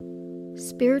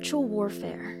Spiritual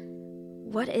warfare.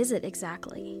 What is it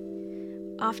exactly?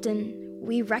 Often,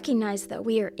 we recognize that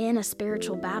we are in a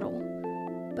spiritual battle,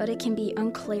 but it can be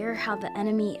unclear how the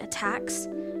enemy attacks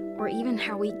or even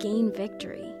how we gain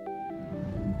victory.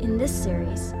 In this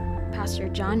series, Pastor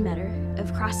John Metter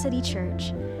of Cross City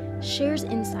Church shares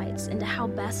insights into how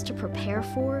best to prepare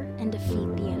for and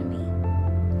defeat the enemy.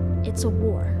 It's a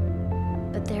war,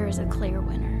 but there is a clear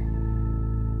winner.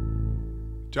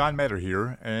 John Metter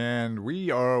here, and we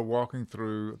are walking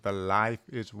through the Life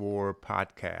is War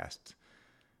podcast.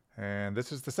 And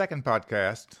this is the second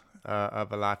podcast of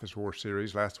the Life is War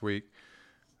series. Last week,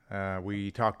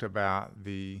 we talked about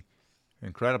the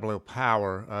incredible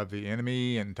power of the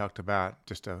enemy and talked about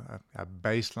just a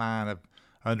baseline of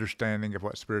understanding of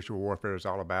what spiritual warfare is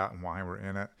all about and why we're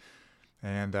in it.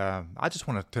 And I just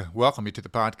wanted to welcome you to the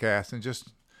podcast and just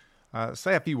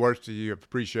say a few words to you of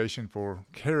appreciation for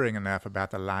caring enough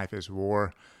about the Life is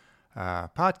War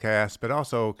podcast, but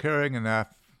also caring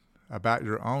enough about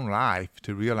your own life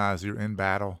to realize you're in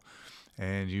battle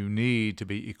and you need to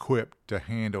be equipped to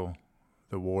handle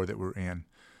the war that we're in.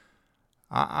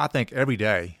 I think every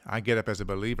day I get up as a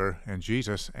believer in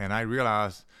Jesus and I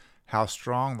realize how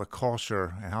strong the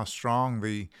culture and how strong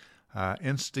the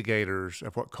instigators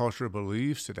of what culture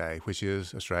believes today, which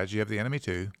is a strategy of the enemy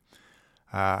too,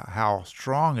 how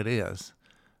strong it is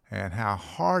and how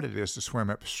hard it is to swim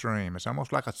upstream. It's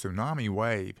almost like a tsunami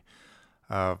wave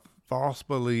of false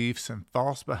beliefs and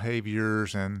false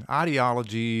behaviors and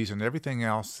ideologies and everything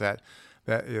else that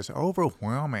is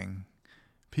overwhelming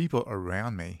people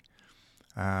around me.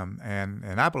 And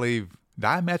I believe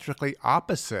diametrically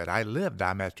opposite. I live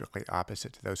diametrically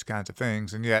opposite to those kinds of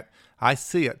things, and yet I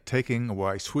see it taking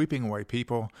away, sweeping away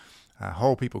people,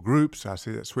 whole people groups. I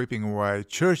see it sweeping away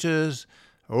churches,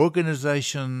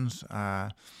 organizations,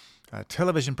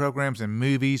 television programs and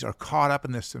movies are caught up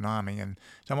in this tsunami, and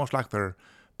it's almost like they're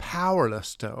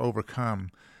powerless to overcome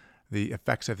the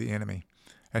effects of the enemy.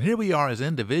 And here we are as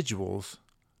individuals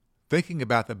thinking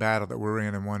about the battle that we're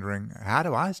in and wondering, how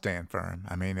do I stand firm?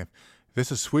 I mean, if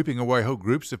this is sweeping away whole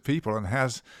groups of people and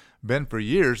has been for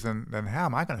years, then how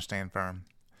am I going to stand firm?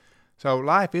 So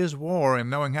life is war, and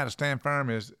knowing how to stand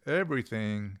firm is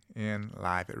everything in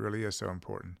life. It really is so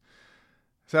important.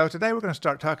 So today we're going to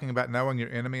start talking about knowing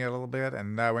your enemy a little bit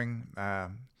and knowing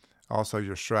also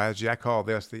your strategy. I call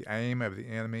this the aim of the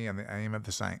enemy and the aim of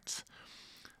the saints.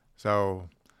 So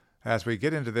as we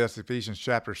get into this, Ephesians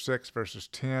chapter 6, verses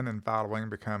 10 and following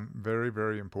become very,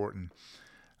 very important.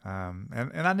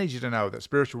 And I need you to know that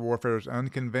spiritual warfare is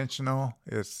unconventional.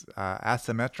 It's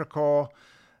asymmetrical.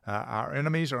 Our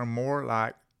enemies are more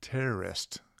like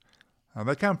terrorists.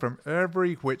 They come from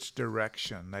every which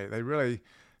direction. They really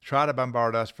try to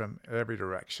bombard us from every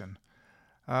direction.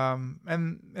 And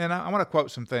I want to quote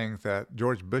some things that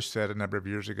George Bush said a number of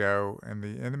years ago. And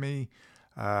the enemy,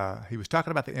 he was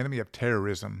talking about the enemy of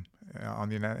terrorism in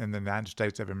the United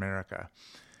States of America.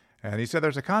 And he said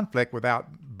there's a conflict without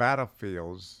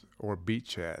battlefields or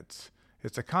beachheads.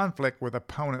 It's a conflict with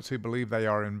opponents who believe they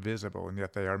are invisible, and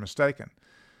yet they are mistaken.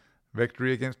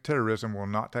 Victory against terrorism will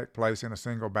not take place in a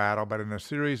single battle, but in a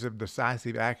series of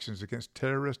decisive actions against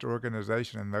terrorist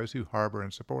organizations and those who harbor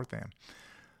and support them.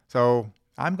 So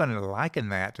I'm going to liken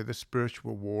that to the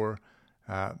spiritual war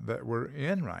that we're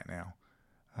in right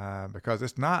now, because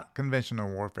it's not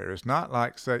conventional warfare. It's not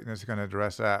like Satan is going to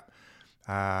dress up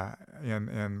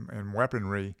in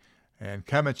weaponry and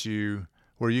come at you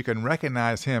where you can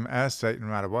recognize him as Satan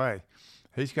right away.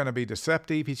 He's going to be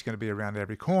deceptive. He's going to be around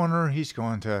every corner. He's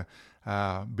going to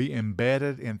be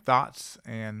embedded in thoughts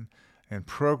and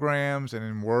programs and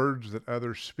in words that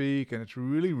others speak. And it's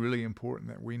really, really important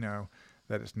that we know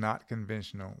that it's not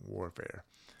conventional warfare.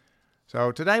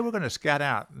 So today we're going to scout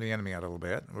out the enemy a little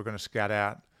bit. We're going to scout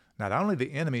out not only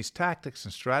the enemy's tactics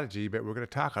and strategy, but we're going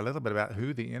to talk a little bit about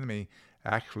who the enemy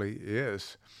actually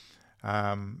is.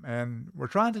 And we're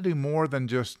trying to do more than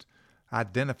just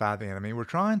identify the enemy. We're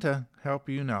trying to help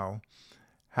you know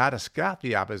how to scout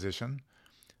the opposition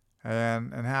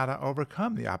and how to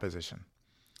overcome the opposition.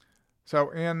 So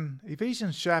in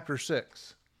Ephesians chapter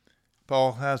 6,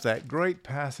 Paul has that great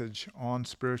passage on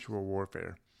spiritual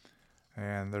warfare.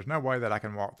 And there's no way that I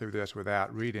can walk through this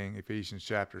without reading Ephesians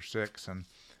chapter 6 and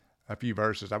a few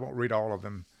verses. I won't read all of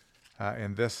them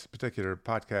in this particular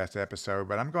podcast episode,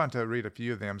 but I'm going to read a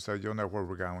few of them so you'll know where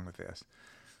we're going with this.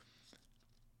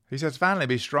 He says, "Finally,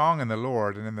 be strong in the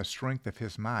Lord and in the strength of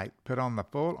his might. Put on the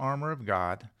full armor of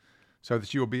God so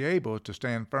that you will be able to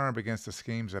stand firm against the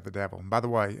schemes of the devil." And by the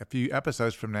way, a few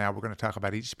episodes from now, we're going to talk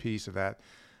about each piece of that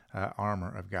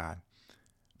armor of God.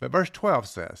 But verse 12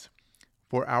 says,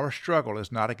 "For our struggle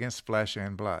is not against flesh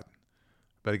and blood,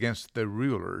 but against the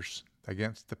rulers,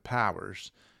 against the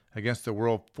powers, against the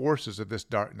world forces of this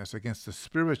darkness, against the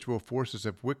spiritual forces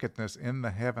of wickedness in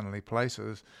the heavenly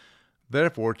places.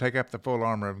 Therefore, take up the full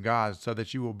armor of God so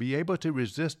that you will be able to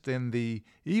resist in the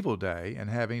evil day, and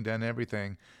having done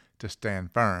everything, to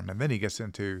stand firm. And then he gets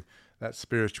into that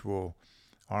spiritual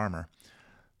armor.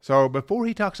 So before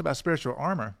he talks about spiritual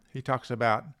armor, he talks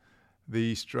about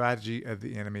the strategy of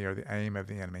the enemy, or the aim of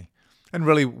the enemy. And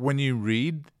really, when you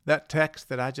read that text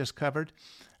that I just covered,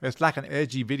 it's like an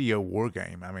edgy video war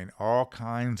game. I mean, all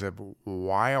kinds of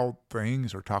wild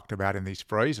things are talked about in these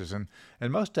phrases. And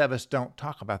most of us don't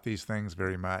talk about these things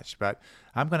very much. But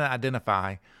I'm going to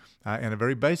identify in a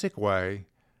very basic way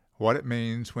what it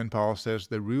means when Paul says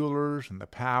the rulers and the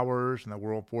powers and the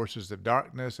world forces of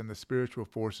darkness and the spiritual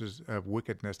forces of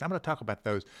wickedness. I'm going to talk about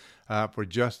those for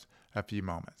just a few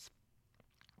moments.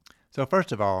 So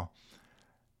first of all,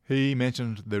 he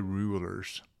mentions the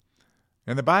rulers.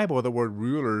 In the Bible, the word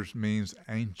rulers means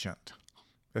ancient.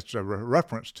 It's a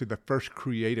reference to the first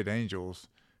created angels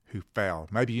who fell.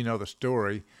 Maybe you know the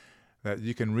story that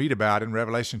you can read about in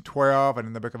Revelation 12 and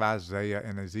in the book of Isaiah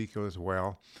and Ezekiel as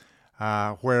well,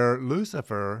 where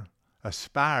Lucifer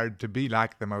aspired to be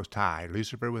like the Most High.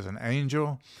 Lucifer was an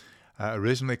angel,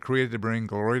 originally created to bring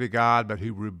glory to God, but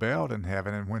who rebelled in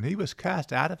heaven. And when he was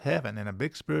cast out of heaven in a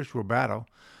big spiritual battle,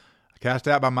 cast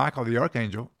out by Michael the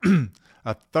archangel,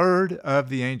 a third of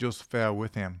the angels fell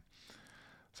with him.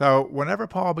 So whenever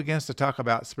Paul begins to talk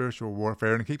about spiritual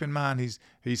warfare, and keep in mind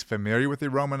he's familiar with the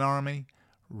Roman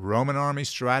army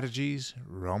strategies,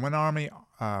 Roman army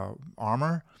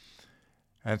armor,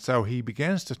 and so he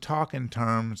begins to talk in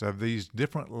terms of these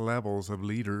different levels of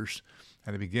leaders,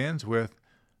 and he begins with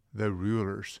the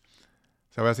rulers.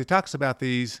 So as he talks about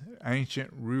these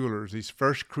ancient rulers, these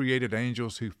first created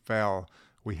angels who fell,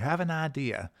 we have an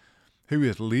idea who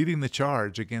is leading the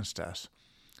charge against us.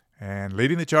 And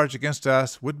leading the charge against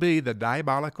us would be the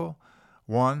diabolical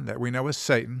one that we know as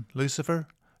Satan, Lucifer,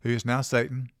 who is now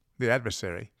Satan, the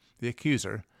adversary, the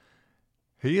accuser.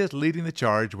 He is leading the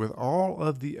charge with all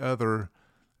of the other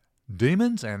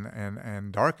demons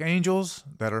and dark angels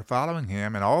that are following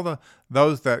him, and all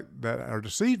those that are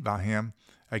deceived by him,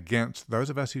 against those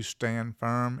of us who stand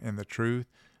firm in the truth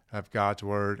of God's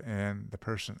word and the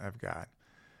person of God.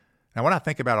 Now, when I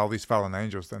think about all these fallen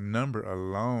angels, the number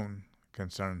alone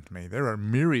concerns me. There are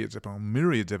myriads upon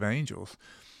myriads of angels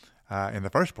in the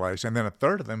first place, and then a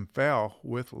third of them fell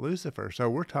with Lucifer. So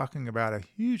we're talking about a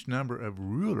huge number of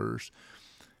rulers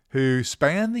who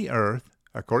span the earth,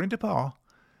 according to Paul,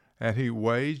 and who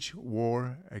wage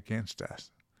war against us.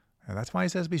 And that's why he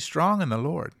says, be strong in the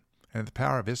Lord and in the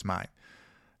power of his might.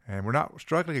 And we're not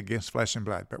struggling against flesh and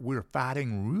blood, but we're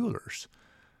fighting rulers.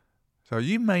 So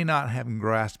you may not have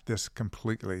grasped this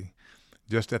completely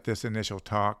just at this initial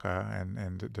talk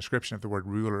and the description of the word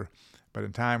ruler, but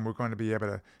in time we're going to be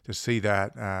able to see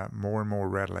that more and more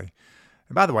readily.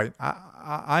 And by the way,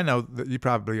 I know that you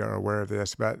probably are aware of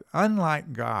this, but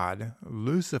unlike God,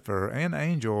 Lucifer and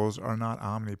angels are not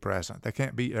omnipresent. They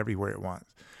can't be everywhere at once.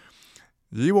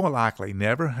 You will likely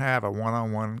never have a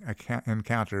one-on-one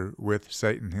encounter with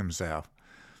Satan himself.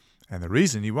 And the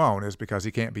reason you won't is because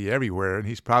he can't be everywhere, and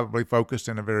he's probably focused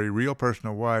in a very real,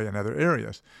 personal way in other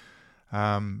areas.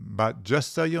 But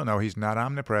just so you'll know, he's not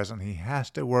omnipresent. He has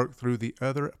to work through the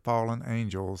other fallen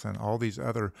angels and all these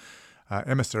other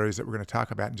emissaries that we're going to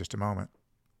talk about in just a moment.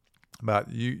 But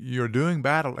you're doing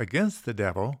battle against the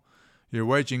devil. You're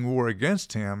waging war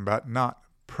against him, but not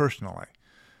personally.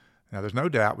 Now, there's no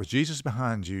doubt, with Jesus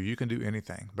behind you, you can do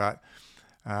anything. But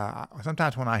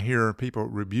sometimes when I hear people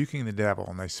rebuking the devil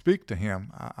and they speak to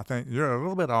him, I think you're a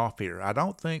little bit off here. I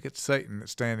don't think it's Satan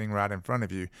that's standing right in front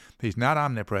of you. He's not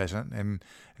omnipresent. And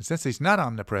since he's not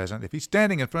omnipresent, if he's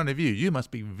standing in front of you, you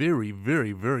must be very,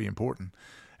 very, very important.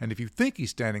 And if you think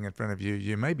he's standing in front of you,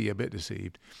 you may be a bit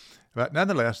deceived. But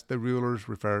nonetheless, the rulers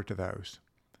refer to those.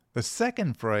 The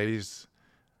second phrase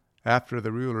after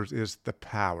the rulers is the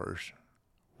powers.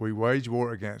 We wage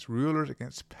war against rulers,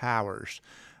 against powers.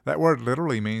 That word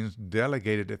literally means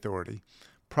delegated authority,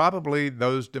 probably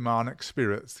those demonic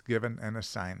spirits given an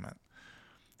assignment.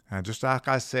 And just like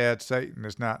I said, Satan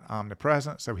is not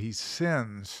omnipresent, so he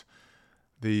sends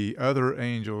the other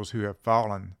angels who have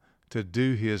fallen to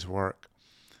do his work.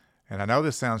 And I know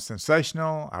this sounds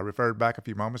sensational. I referred back a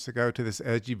few moments ago to this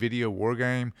edgy video war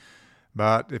game.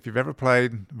 But if you've ever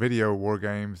played video war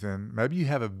games, then maybe you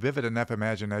have a vivid enough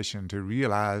imagination to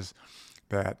realize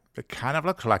that it kind of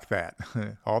looks like that.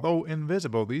 Although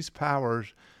invisible, these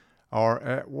powers are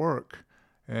at work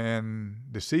and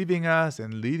deceiving us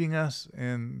and leading us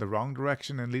in the wrong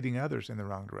direction and leading others in the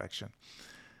wrong direction.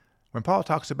 When Paul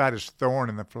talks about his thorn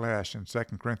in the flesh in 2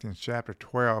 Corinthians chapter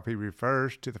 12, he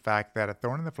refers to the fact that a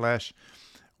thorn in the flesh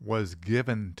was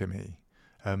given to me,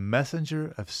 a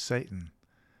messenger of Satan.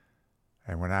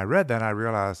 And when I read that, I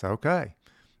realized, okay,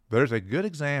 there's a good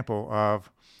example of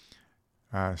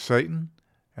Satan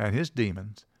and his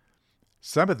demons.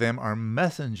 Some of them are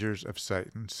messengers of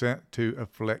Satan sent to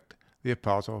afflict the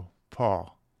Apostle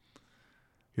Paul.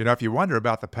 You know, if you wonder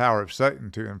about the power of Satan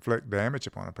to inflict damage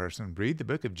upon a person, read the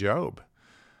book of Job.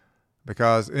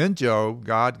 Because in Job,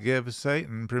 God gives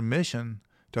Satan permission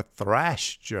to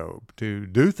thrash Job, to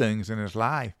do things in his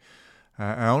life.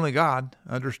 And only God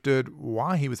understood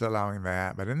why he was allowing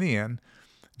that. But in the end,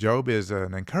 Job is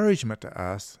an encouragement to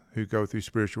us who go through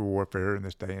spiritual warfare in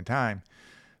this day and time.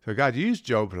 So God used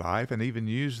Job's life and even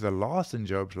used the loss in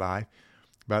Job's life.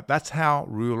 But that's how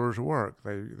rulers work.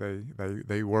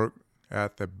 They work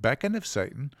at the beckon of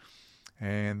Satan,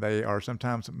 and they are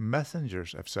sometimes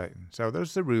messengers of Satan. So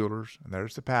there's the rulers, and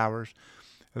there's the powers.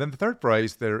 And then the third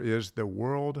phrase there is the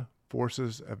world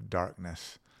forces of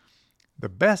darkness. The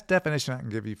best definition I can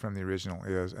give you from the original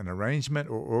is an arrangement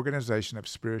or organization of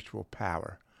spiritual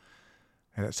power.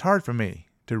 And it's hard for me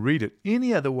to read it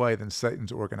any other way than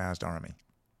Satan's organized army.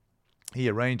 He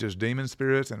arranges demon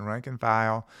spirits in rank and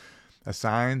file,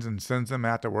 assigns and sends them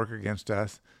out to work against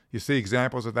us. You see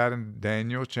examples of that in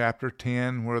Daniel chapter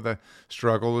 10, where the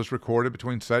struggle is recorded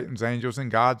between Satan's angels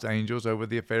and God's angels over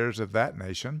the affairs of that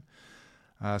nation.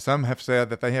 Some have said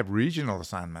that they have regional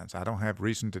assignments. I don't have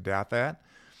reason to doubt that.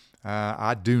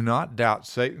 I do not doubt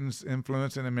Satan's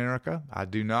influence in America. I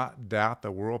do not doubt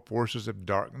the world forces of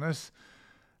darkness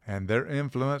and their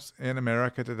influence in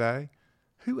America today.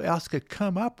 Who else could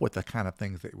come up with the kind of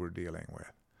things that we're dealing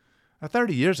with?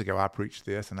 30 years ago, I preached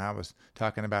this, and I was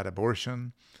talking about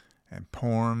abortion and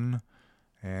porn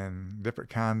and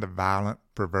different kind of violent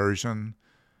perversion.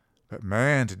 But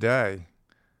man, today,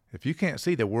 if you can't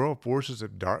see the world forces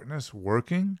of darkness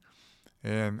working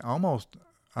in almost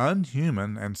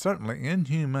unhuman and certainly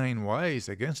inhumane ways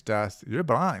against us, you're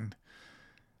blind.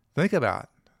 Think about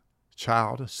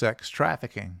child sex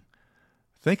trafficking.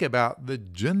 Think about the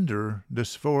gender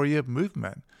dysphoria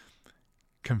movement.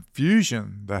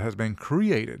 Confusion that has been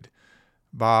created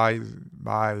by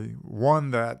one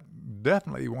that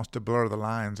definitely wants to blur the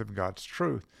lines of God's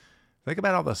truth. Think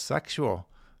about all the sexual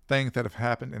things that have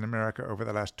happened in America over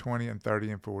the last 20 and 30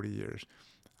 and 40 years.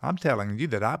 I'm telling you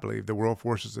that I believe the world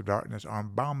forces of darkness are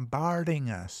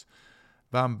bombarding us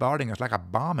like a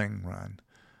bombing run,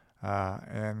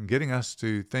 and getting us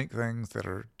to think things that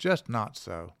are just not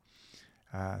so.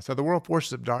 So the world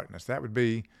forces of darkness, that would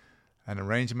be an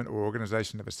arrangement or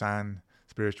organization of assigned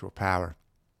spiritual power.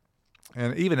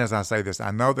 And even as I say this, I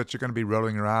know that you're going to be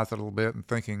rolling your eyes a little bit and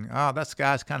thinking, oh, that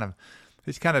guy's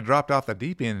he's kind of dropped off the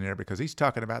deep end there because he's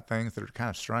talking about things that are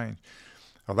kind of strange.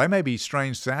 Well, they may be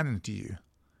strange sounding to you,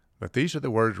 but these are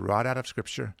the words right out of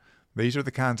Scripture. These are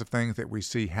the kinds of things that we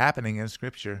see happening in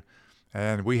Scripture,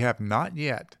 and we have not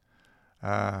yet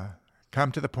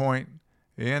come to the point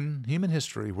in human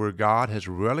history where God has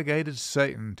relegated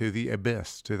Satan to the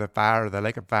abyss, to the fire, the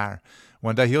lake of fire.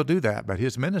 One day he'll do that, but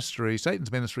his ministry,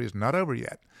 Satan's ministry, is not over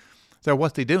yet. So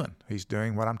what's he doing? He's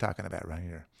doing what I'm talking about right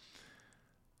here.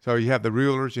 So you have the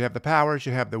rulers, you have the powers,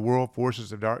 you have the world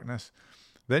forces of darkness.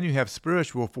 Then you have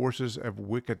spiritual forces of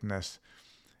wickedness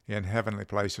in heavenly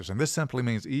places. And this simply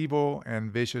means evil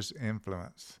and vicious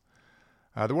influence.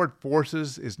 The word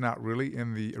forces is not really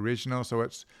in the original, so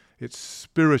it's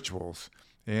spirituals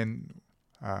in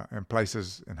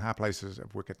places, in high places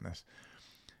of wickedness.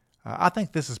 I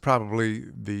think this is probably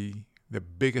the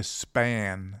biggest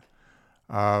span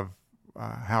of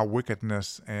how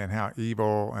wickedness and how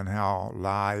evil and how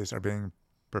lies are being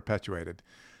perpetuated.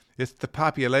 It's the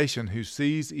population who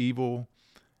sees evil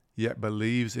yet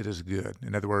believes it is good.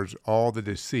 In other words, all the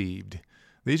deceived.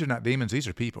 These are not demons, these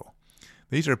are people.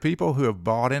 These are people who have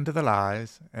bought into the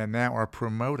lies and now are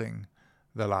promoting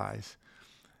the lies.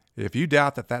 If you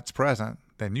doubt that that's present,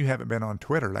 then you haven't been on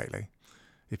Twitter lately.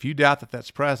 If you doubt that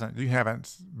that's present, you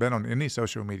haven't been on any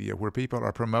social media where people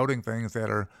are promoting things that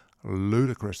are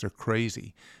ludicrous or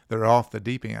crazy. They're off the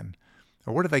deep end.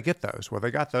 Well, where do they get those? Well,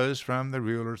 they got those from the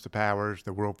rulers, the powers,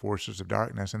 the world forces of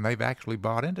darkness, and they've actually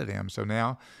bought into them. So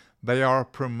now they are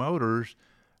promoters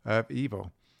of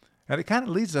evil. And it kind of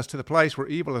leads us to the place where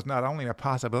evil is not only a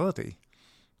possibility,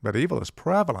 but evil is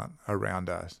prevalent around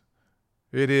us.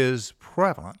 It is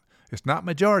prevalent. It's not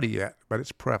majority yet, but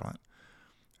it's prevalent.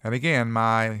 And again,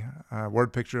 my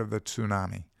word picture of the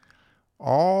tsunami.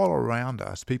 All around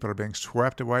us, people are being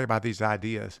swept away by these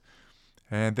ideas.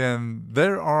 And then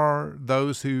there are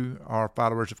those who are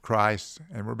followers of Christ,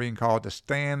 and we're being called to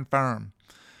stand firm.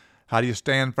 How do you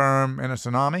stand firm in a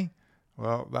tsunami?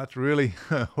 Well, that's really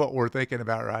what we're thinking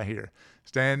about right here.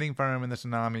 Standing firm in the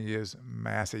tsunami is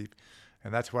massive,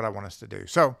 and that's what I want us to do.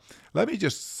 So let me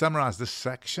just summarize this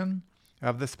section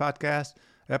of this podcast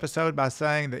episode by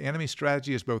saying the enemy's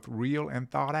strategy is both real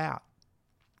and thought out.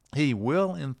 He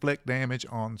will inflict damage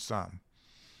on some.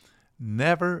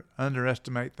 Never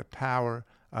underestimate the power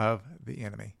of the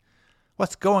enemy.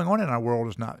 What's going on in our world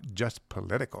is not just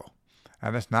political,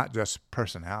 and it's not just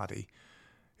personality.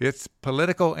 It's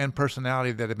political and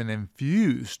personality that have been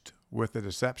infused with the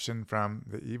deception from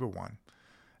the evil one,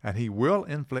 and he will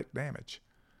inflict damage.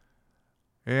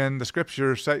 In the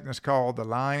scripture, Satan is called the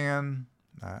lion,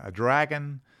 a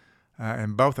dragon,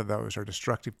 and both of those are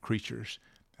destructive creatures,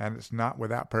 and it's not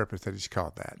without purpose that he's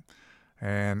called that.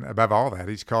 And above all that,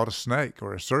 he's called a snake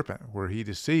or a serpent, where he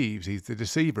deceives. He's the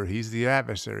deceiver. He's the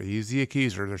adversary. He's the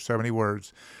accuser. There's so many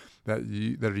words that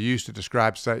are used to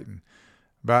describe Satan.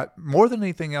 But more than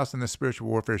anything else in the spiritual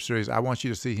warfare series, I want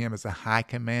you to see him as the high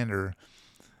commander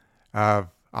of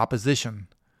opposition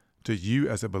to you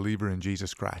as a believer in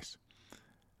Jesus Christ.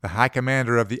 The high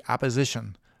commander of the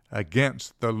opposition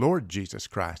against the Lord Jesus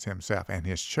Christ himself and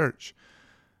his church.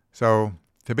 So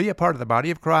to be a part of the body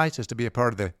of Christ is to be a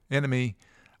part of the enemy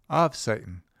of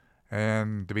Satan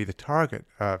and to be the target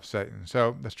of Satan.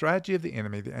 So the strategy of the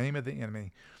enemy, the aim of the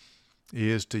enemy,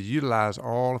 is to utilize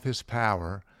all of his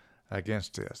power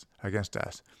against us.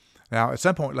 Now, at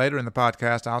some point later in the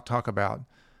podcast, I'll talk about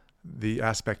the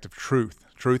aspect of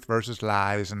truth versus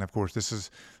lies, and of course, this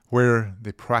is where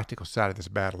the practical side of this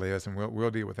battle is, and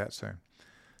we'll deal with that soon.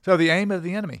 So the aim of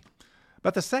the enemy.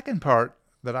 But the second part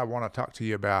that I want to talk to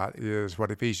you about is what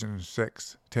Ephesians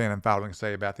 6:10 and following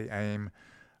say about the aim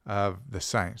of the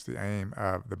saints, the aim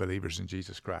of the believers in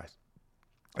Jesus Christ.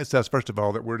 It says, first of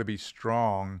all, that we're to be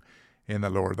strong in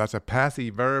the Lord. That's a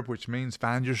passive verb, which means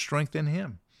find your strength in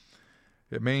him.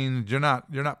 It means you're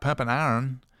not pumping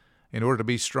iron in order to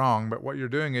be strong, but what you're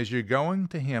doing is you're going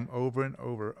to him over and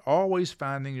over, always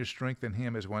finding your strength in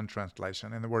him is one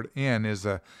translation. And the word in is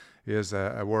a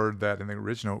word that in the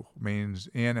original means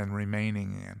in and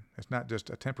remaining in. It's not just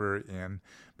a temporary in,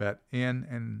 but in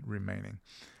and remaining.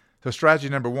 So strategy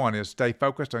number one is stay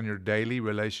focused on your daily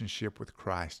relationship with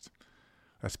Christ.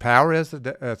 As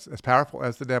powerful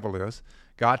as the devil is,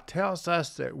 God tells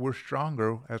us that we're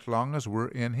stronger as long as we're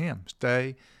in him.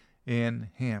 Stay in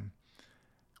him.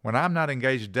 When I'm not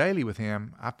engaged daily with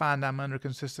him, I find I'm under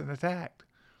consistent attack.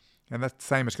 And that's the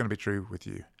same is going to be true with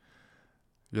you.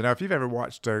 You know, if you've ever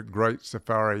watched a great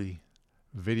safari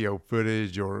video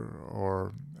footage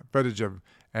or footage of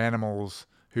animals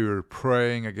who are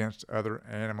preying against other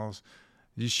animals,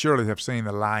 you surely have seen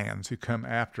the lions who come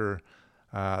after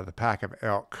the pack of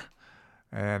elk.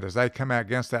 And as they come out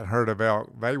against that herd of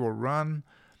elk, they will run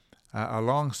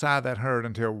alongside that herd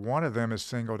until one of them is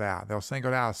singled out. They'll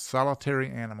single out a solitary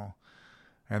animal,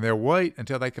 and they'll wait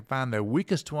until they can find the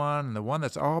weakest one, and the one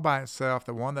that's all by itself,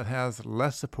 the one that has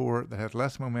less support, that has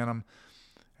less momentum,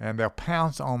 and they'll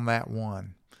pounce on that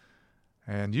one.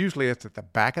 And usually it's at the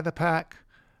back of the pack,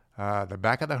 the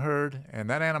back of the herd, and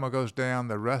that animal goes down.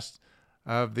 The rest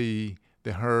of the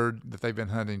herd that they've been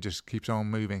hunting just keeps on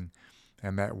moving,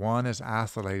 and that one is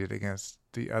isolated against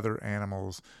the other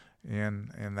animals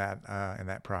in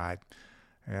that pride.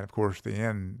 And of course, the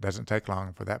end doesn't take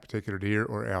long for that particular deer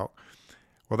or elk.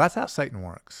 Well, that's how Satan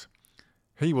works.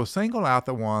 He will single out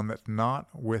the one that's not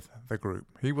with the group.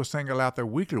 He will single out the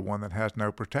weaker one that has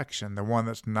no protection, the one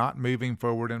that's not moving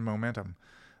forward in momentum.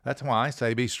 That's why I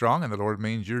say be strong in the Lord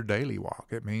means your daily walk.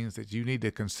 It means that you need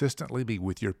to consistently be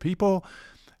with your people,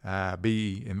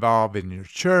 be involved in your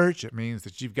church. It means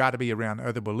that you've got to be around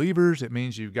other believers. It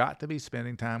means you've got to be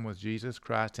spending time with Jesus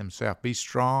Christ himself. Be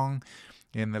strong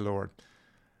in the Lord.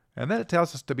 And then it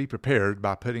tells us to be prepared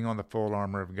by putting on the full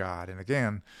armor of God. And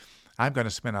again, I'm going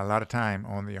to spend a lot of time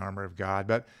on the armor of God,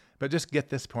 but just get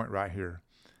this point right here.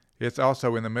 It's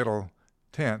also in the middle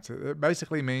tense. It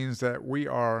basically means that we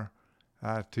are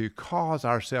to cause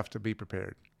ourselves to be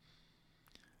prepared.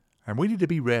 And we need to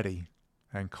be ready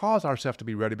and cause ourselves to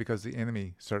be ready because the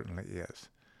enemy certainly is.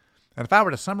 And if I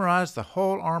were to summarize the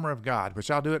whole armor of God,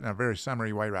 which I'll do it in a very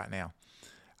summary way right now,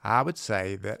 I would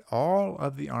say that all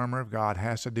of the armor of God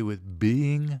has to do with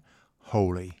being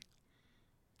holy.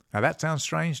 Now that sounds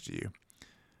strange to you,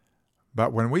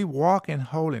 but when we walk in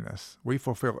holiness, we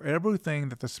fulfill everything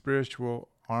that the spiritual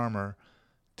armor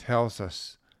tells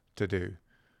us to do.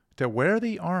 To wear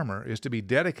the armor is to be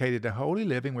dedicated to holy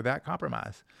living without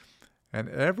compromise. And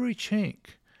every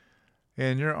chink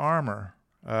in your armor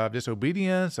of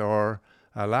disobedience or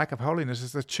a lack of holiness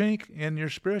is a chink in your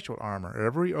spiritual armor.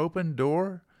 Every open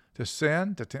door to to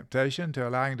sin, to temptation, to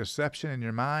allowing deception in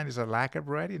your mind is a lack of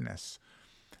readiness.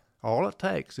 All it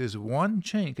takes is one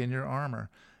chink in your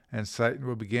armor, and Satan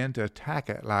will begin to attack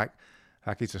it like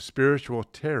he's a spiritual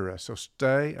terrorist. So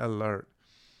stay alert.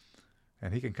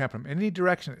 And he can come from any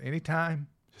direction at any time.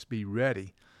 Just be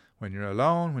ready. When you're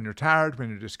alone, when you're tired,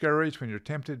 when you're discouraged, when you're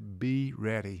tempted, be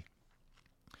ready.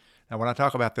 Now, when I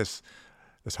talk about this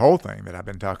whole thing that I've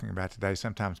been talking about today,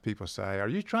 sometimes people say, are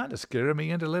you trying to scare me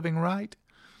into living right?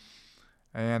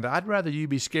 And I'd rather you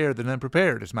be scared than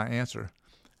unprepared is my answer.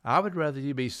 I would rather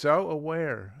you be so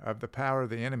aware of the power of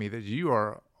the enemy that you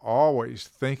are always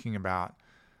thinking about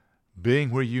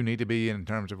being where you need to be in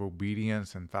terms of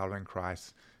obedience and following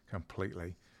Christ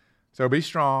completely. So be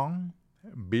strong,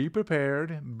 be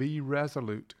prepared, be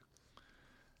resolute.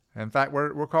 In fact,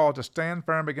 we're called to stand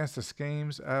firm against the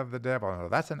schemes of the devil. Now,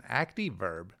 that's an active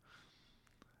verb.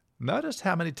 Notice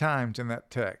how many times in that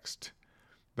text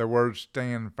the words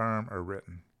stand firm are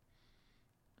written.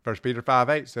 1 Peter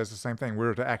 5:8 says the same thing.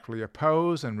 We're to actually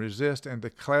oppose and resist and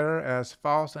declare as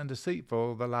false and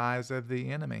deceitful the lies of the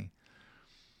enemy.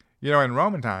 You know, in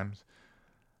Roman times,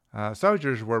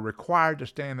 soldiers were required to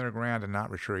stand their ground and not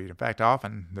retreat. In fact,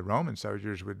 often the Roman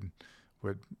soldiers would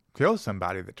kill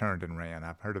somebody that turned and ran.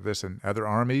 I've heard of this in other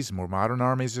armies, more modern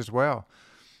armies as well.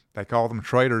 They call them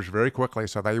traitors very quickly,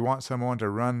 so they want someone to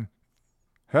run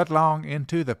headlong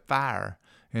into the fire,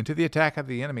 into the attack of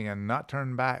the enemy, and not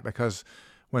turn back, because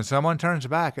when someone turns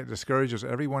back, it discourages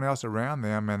everyone else around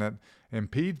them, and it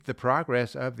impedes the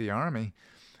progress of the army.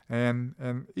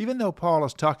 And even though Paul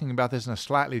is talking about this in a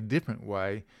slightly different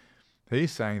way,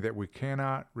 he's saying that we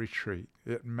cannot retreat.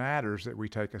 It matters that we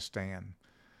take a stand.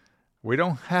 We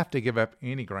don't have to give up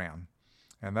any ground,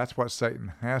 and that's what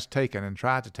Satan has taken and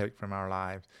tried to take from our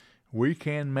lives. We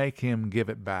can make him give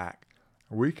it back.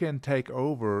 We can take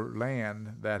over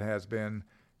land that has been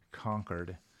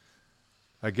conquered.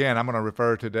 Again, I'm going to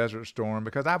refer to Desert Storm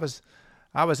because I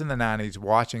was in the 90s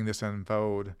watching this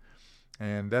unfold,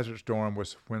 and Desert Storm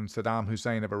was when Saddam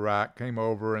Hussein of Iraq came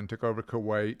over and took over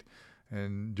Kuwait,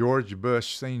 and George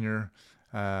Bush Sr.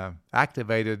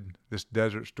 Activated this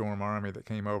Desert Storm army that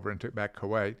came over and took back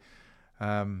Kuwait.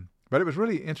 But it was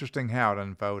really interesting how it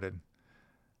unfolded.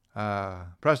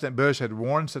 President Bush had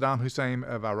warned Saddam Hussein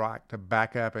of Iraq to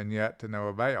back up, and yet to no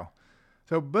avail.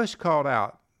 So Bush called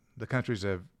out the countries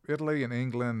of Italy and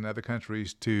England and other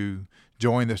countries to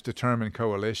join this determined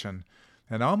coalition.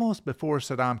 And almost before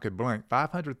Saddam could blink,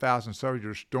 500,000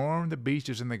 soldiers stormed the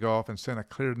beaches in the Gulf and sent a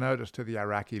clear notice to the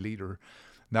Iraqi leader.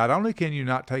 Not only can you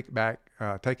not take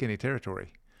any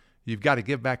territory, you've got to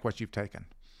give back what you've taken.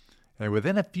 And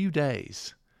within a few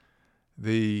days,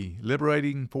 the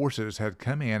liberating forces had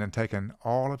come in and taken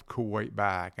all of Kuwait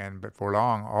back. And before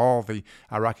long, all the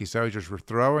Iraqi soldiers were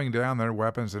throwing down their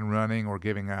weapons and running or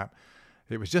giving up.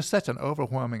 It was just such an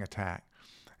overwhelming attack.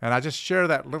 And I just share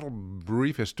that little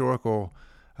brief historical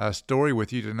story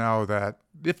with you to know that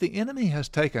if the enemy has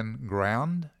taken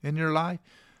ground in your life,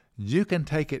 you can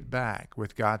take it back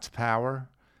with God's power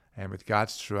and with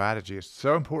God's strategy. It's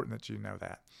so important that you know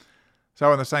that.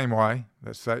 So in the same way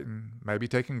that Satan may be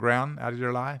taking ground out of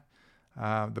your life,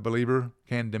 the believer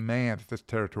can demand that this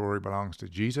territory belongs to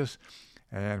Jesus.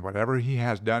 And whatever he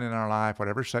has done in our life,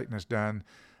 whatever Satan has done,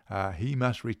 he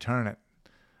must return it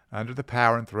under the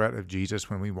power and threat of Jesus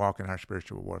when we walk in our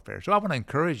spiritual warfare. So I want to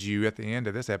encourage you at the end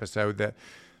of this episode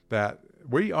that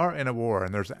we are in a war,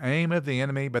 and there's the aim of the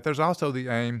enemy, but there's also the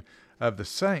aim of the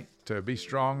saint to be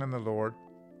strong in the Lord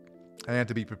and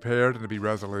to be prepared and to be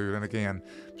resolute. And again,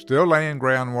 still laying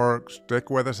groundwork. Stick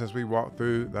with us as we walk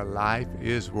through the Life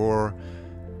is War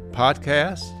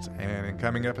podcast. And in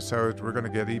coming episodes, we're going to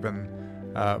get even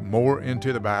more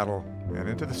into the battle and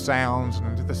into the sounds and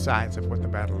into the sights of what the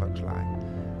battle looks like.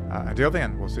 Until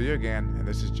then, we'll see you again, and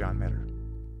this is John Metter.